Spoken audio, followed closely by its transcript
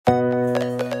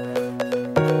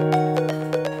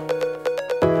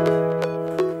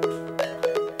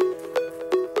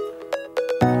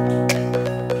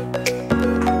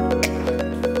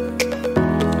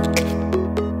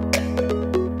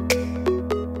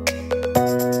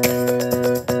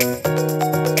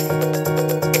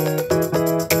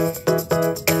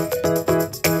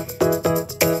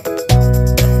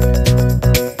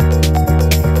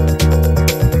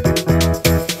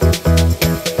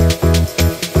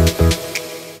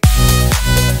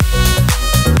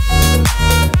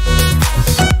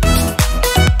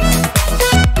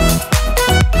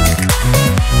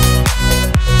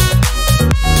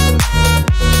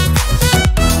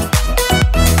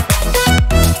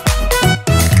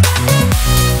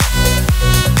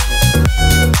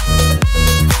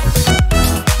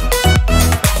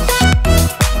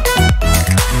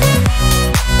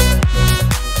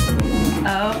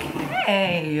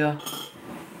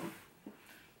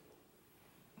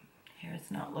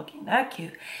not looking that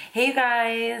cute. Hey you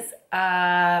guys,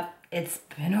 it's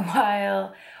been a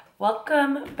while.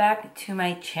 Welcome back to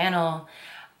my channel.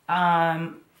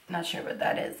 Not sure what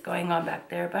that is going on back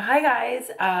there, but hi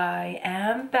guys, I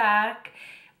am back.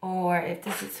 Or if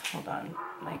this is, hold on,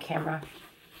 my camera's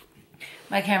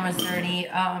dirty.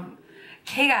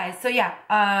 Hey guys, so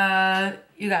yeah,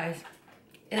 you guys,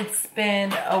 it's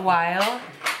been a while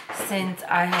since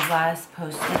I have last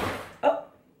posted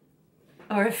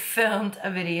or filmed a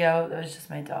video. That was just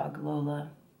my dog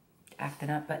Lola acting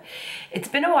up, but it's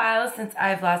been a while since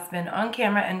I've last been on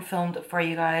camera and filmed for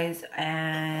you guys,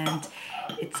 and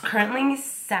it's currently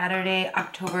Saturday,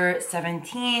 October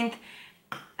 17th.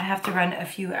 I have to run a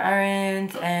few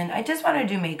errands and I just want to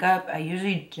do makeup. I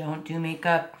usually don't do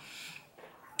makeup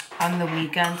on the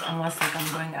weekends unless like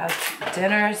I'm going out to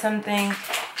dinner or something.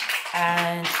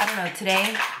 And I don't know,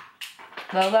 today,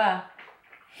 Lola,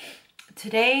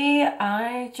 today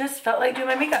I just felt like doing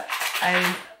my makeup.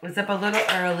 I was up a little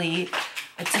early.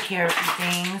 I took care of a few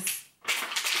things.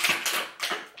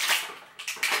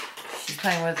 She's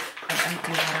playing with an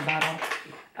empty water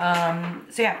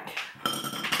bottle. So yeah,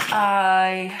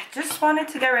 I just wanted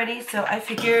to get ready. So I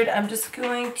figured I'm just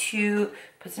going to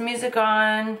put some music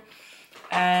on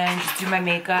and just do my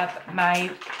makeup.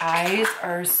 My eyes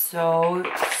are so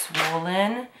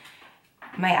swollen.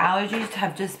 My allergies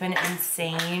have just been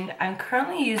insane. I'm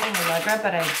currently using Allegra,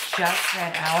 but I just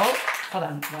ran out. Hold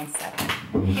on 1 second.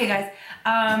 Hey guys,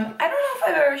 I don't know if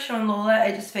I've ever shown Lola.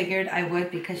 I just figured I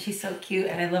would because she's so cute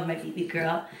and I love my baby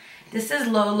girl. This is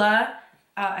Lola.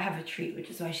 I have a treat, which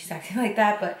is why she's acting like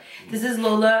that, but this is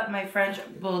Lola, my French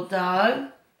Bulldog.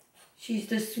 She's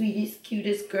the sweetest,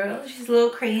 cutest girl. She's a little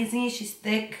crazy, she's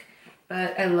thick,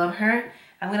 but I love her.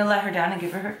 I'm gonna let her down and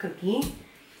give her her cookie.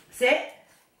 Sit.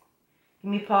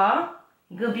 Give me paw.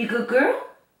 You gonna be a good girl?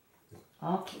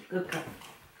 Okay, good girl.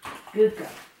 Good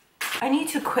girl. I need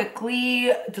to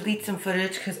quickly delete some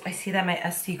footage because I see that my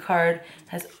SD card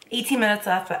has 18 minutes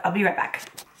left, but I'll be right back.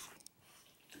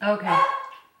 Okay.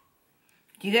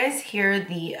 Do you guys hear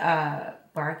the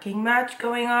barking match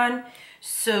going on?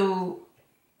 So,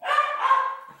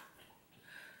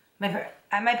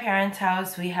 at my parents'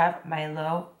 house, we have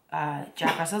Milo,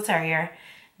 Jack Russell Terrier.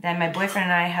 Then my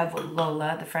boyfriend and I have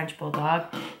Lola, the French Bulldog.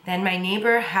 Then my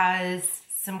neighbor has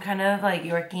some kind of like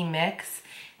Yorkie mix.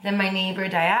 Then my neighbor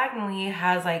diagonally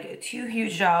has like 2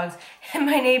 huge dogs. And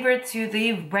my neighbor to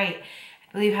the right,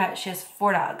 I believe she has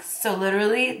 4 dogs. So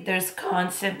literally there's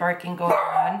constant barking going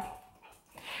on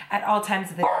at all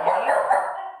times of the day.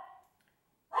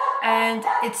 And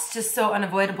it's just so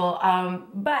unavoidable.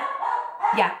 But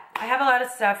yeah, I have a lot of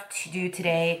stuff to do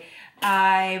today.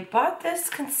 I bought this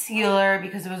concealer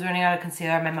because I was running out of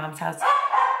concealer at my mom's house.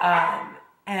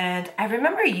 And I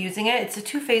remember using it. It's a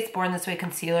Too Faced Born This Way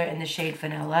concealer in the shade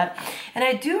Vanilla. And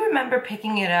I do remember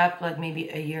picking it up like maybe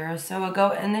a year or so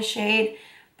ago in the shade.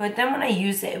 But then when I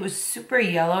used it, it was super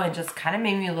yellow and just kind of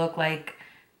made me look like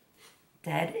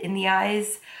dead in the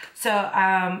eyes. So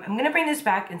I'm going to bring this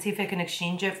back and see if I can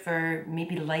exchange it for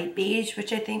maybe light beige,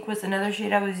 which I think was another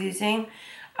shade I was using.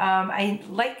 I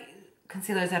like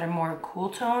concealers that are more cool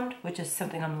toned, which is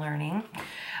something I'm learning.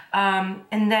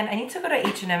 And then I need to go to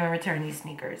H&M and return these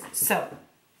sneakers. So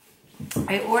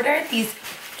I ordered these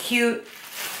cute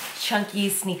chunky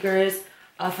sneakers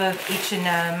off of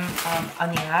H&M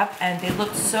on the app, and they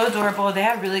look so adorable. They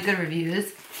have really good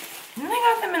reviews. And then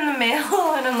I got them in the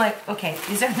mail and I'm like, okay,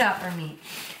 these are not for me.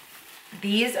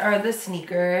 These are the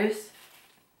sneakers.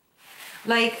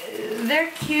 Like,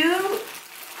 they're cute,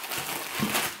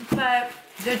 but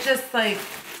they're just like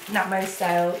not my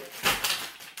style.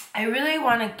 I really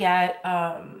want to get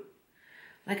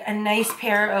like a nice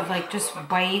pair of like just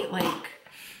white, like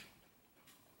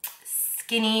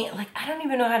skinny, like I don't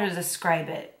even know how to describe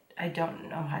it. I don't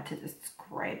know how to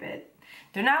describe it.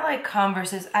 They're not like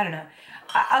Converses. I don't know.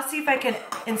 I'll see if I can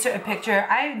insert a picture.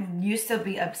 I used to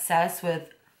be obsessed with,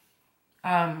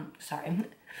 sorry.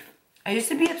 I used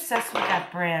to be obsessed with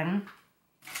that brand.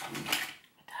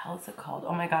 What the hell is it called?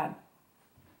 Oh my God.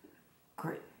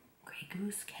 Grey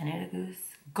Goose? Canada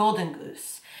Goose? Golden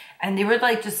Goose. And they were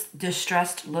like just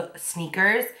distressed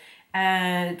sneakers.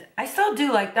 And I still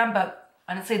do like them, but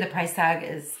honestly the price tag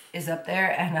is up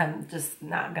there and I'm just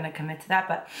not gonna commit to that.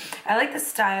 But I like the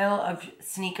style of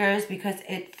sneakers because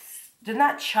they're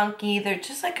not chunky, they're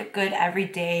just like a good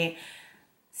everyday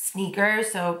sneaker.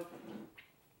 So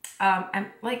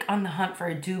I'm like on the hunt for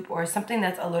a dupe or something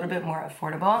that's a little bit more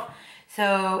affordable.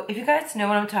 So if you guys know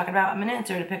what I'm talking about, I'm gonna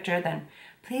insert a picture, then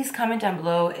please comment down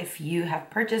below if you have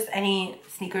purchased any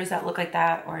sneakers that look like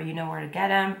that or you know where to get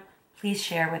them. please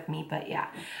share with me. But yeah,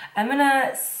 I'm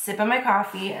gonna sip on my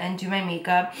coffee and do my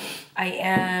makeup. I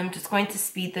am just going to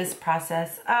speed this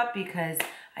process up because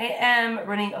I am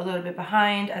running a little bit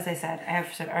behind. As I said, I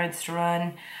have some errands to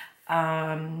run.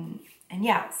 And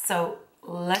yeah, so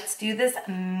let's do this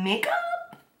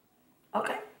makeup.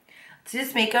 Okay, let's do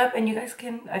this makeup, and you guys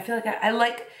can, I feel like I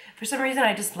like, for some reason,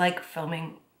 I just like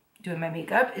filming, doing my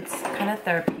makeup. It's kind of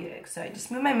therapeutic. So I just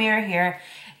move my mirror here.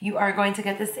 You are going to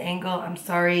get this angle. I'm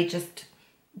sorry, just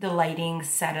the lighting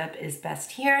setup is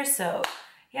best here. So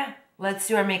yeah, let's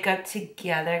do our makeup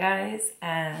together, guys,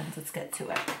 and let's get to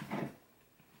it.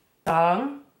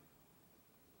 Song.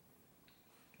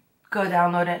 Go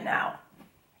download it now.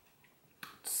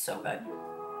 It's so good.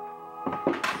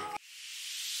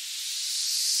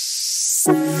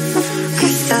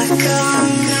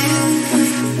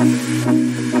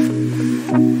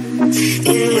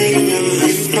 Been waiting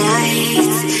endless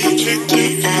nights to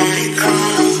get that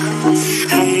call.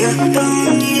 Hung up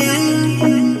on you.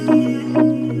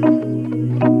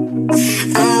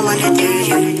 I wanna do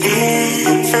you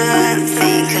better.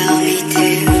 Think I'll be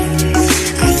too.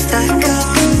 I'm stuck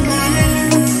on you.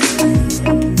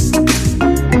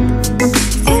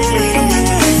 Been waiting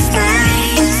endless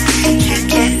nights to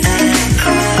get that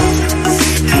call.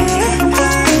 Hung up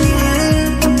on you.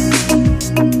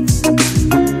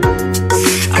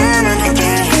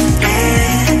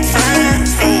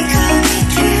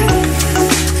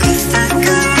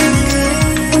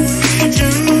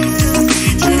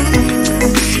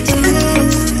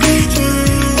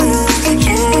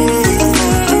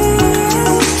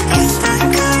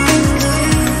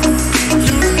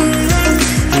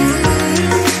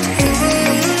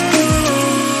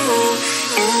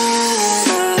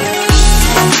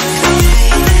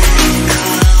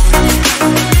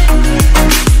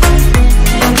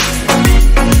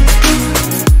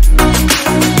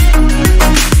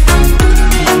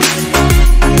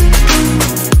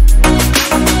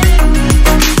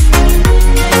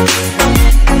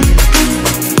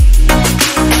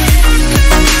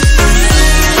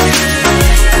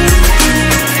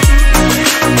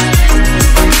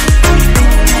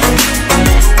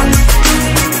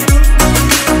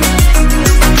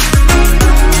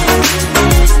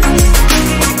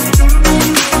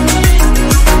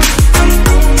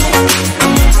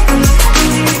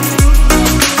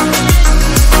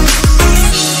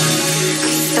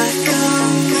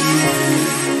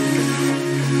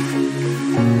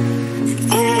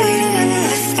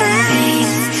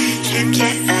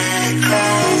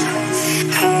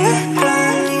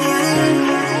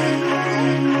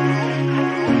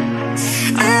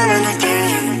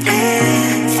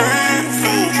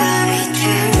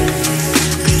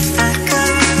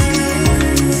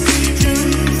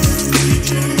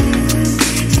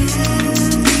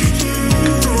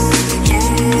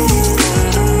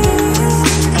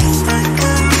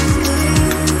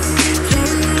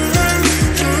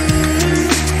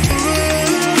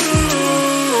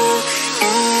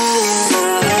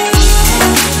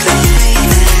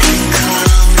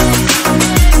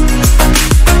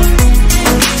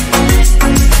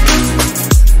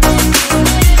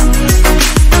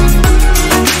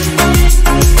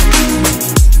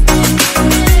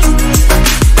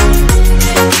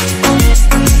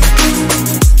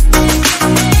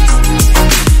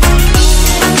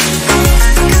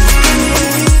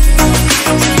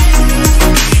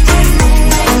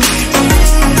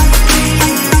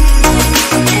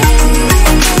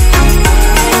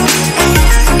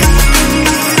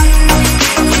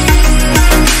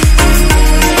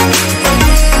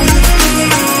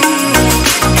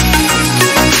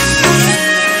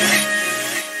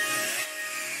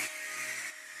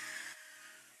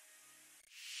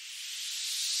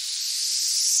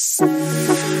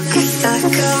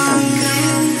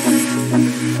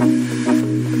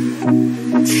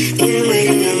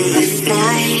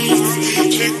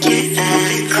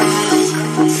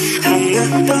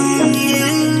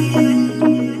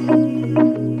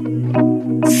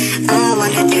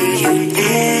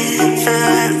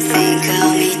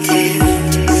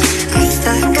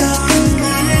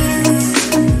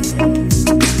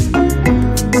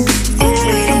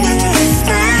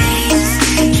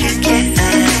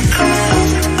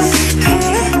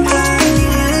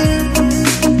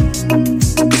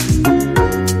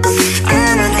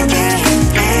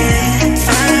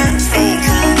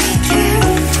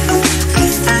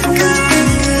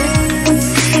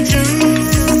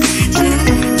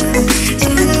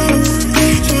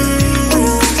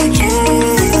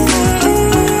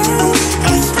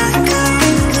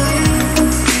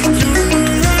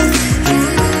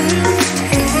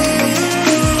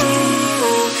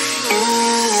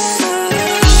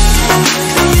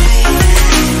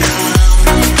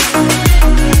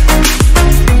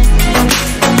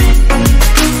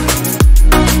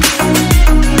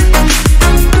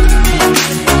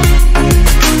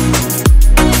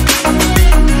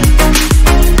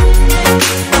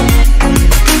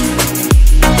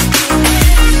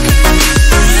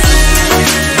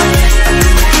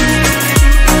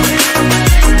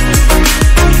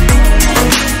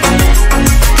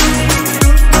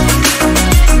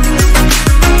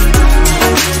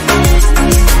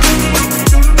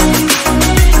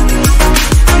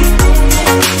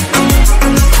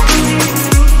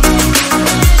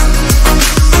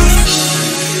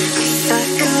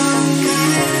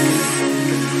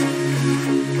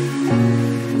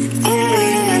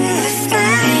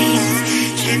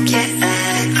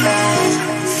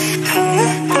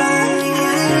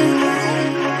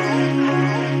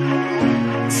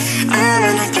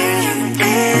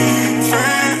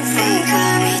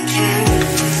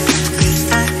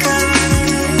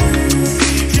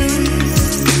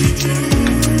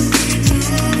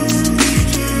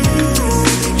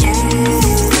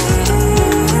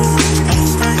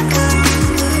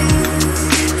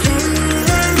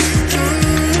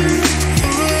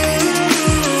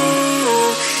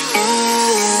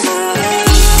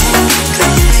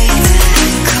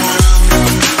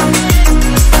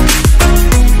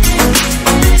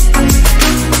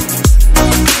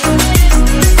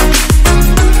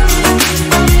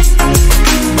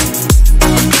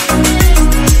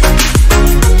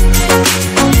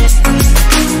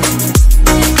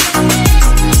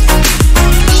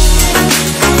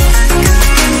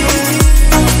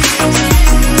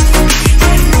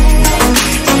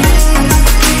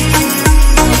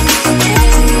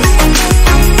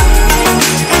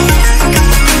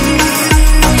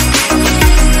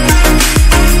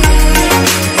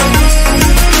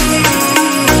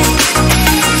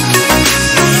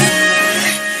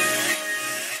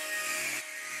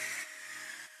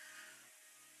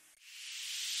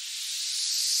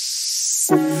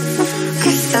 I'm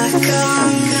stuck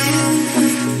on you.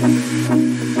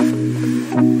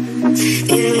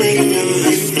 Been waiting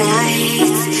endless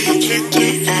nights to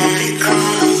get that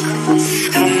call.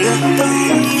 I'm up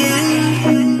on you.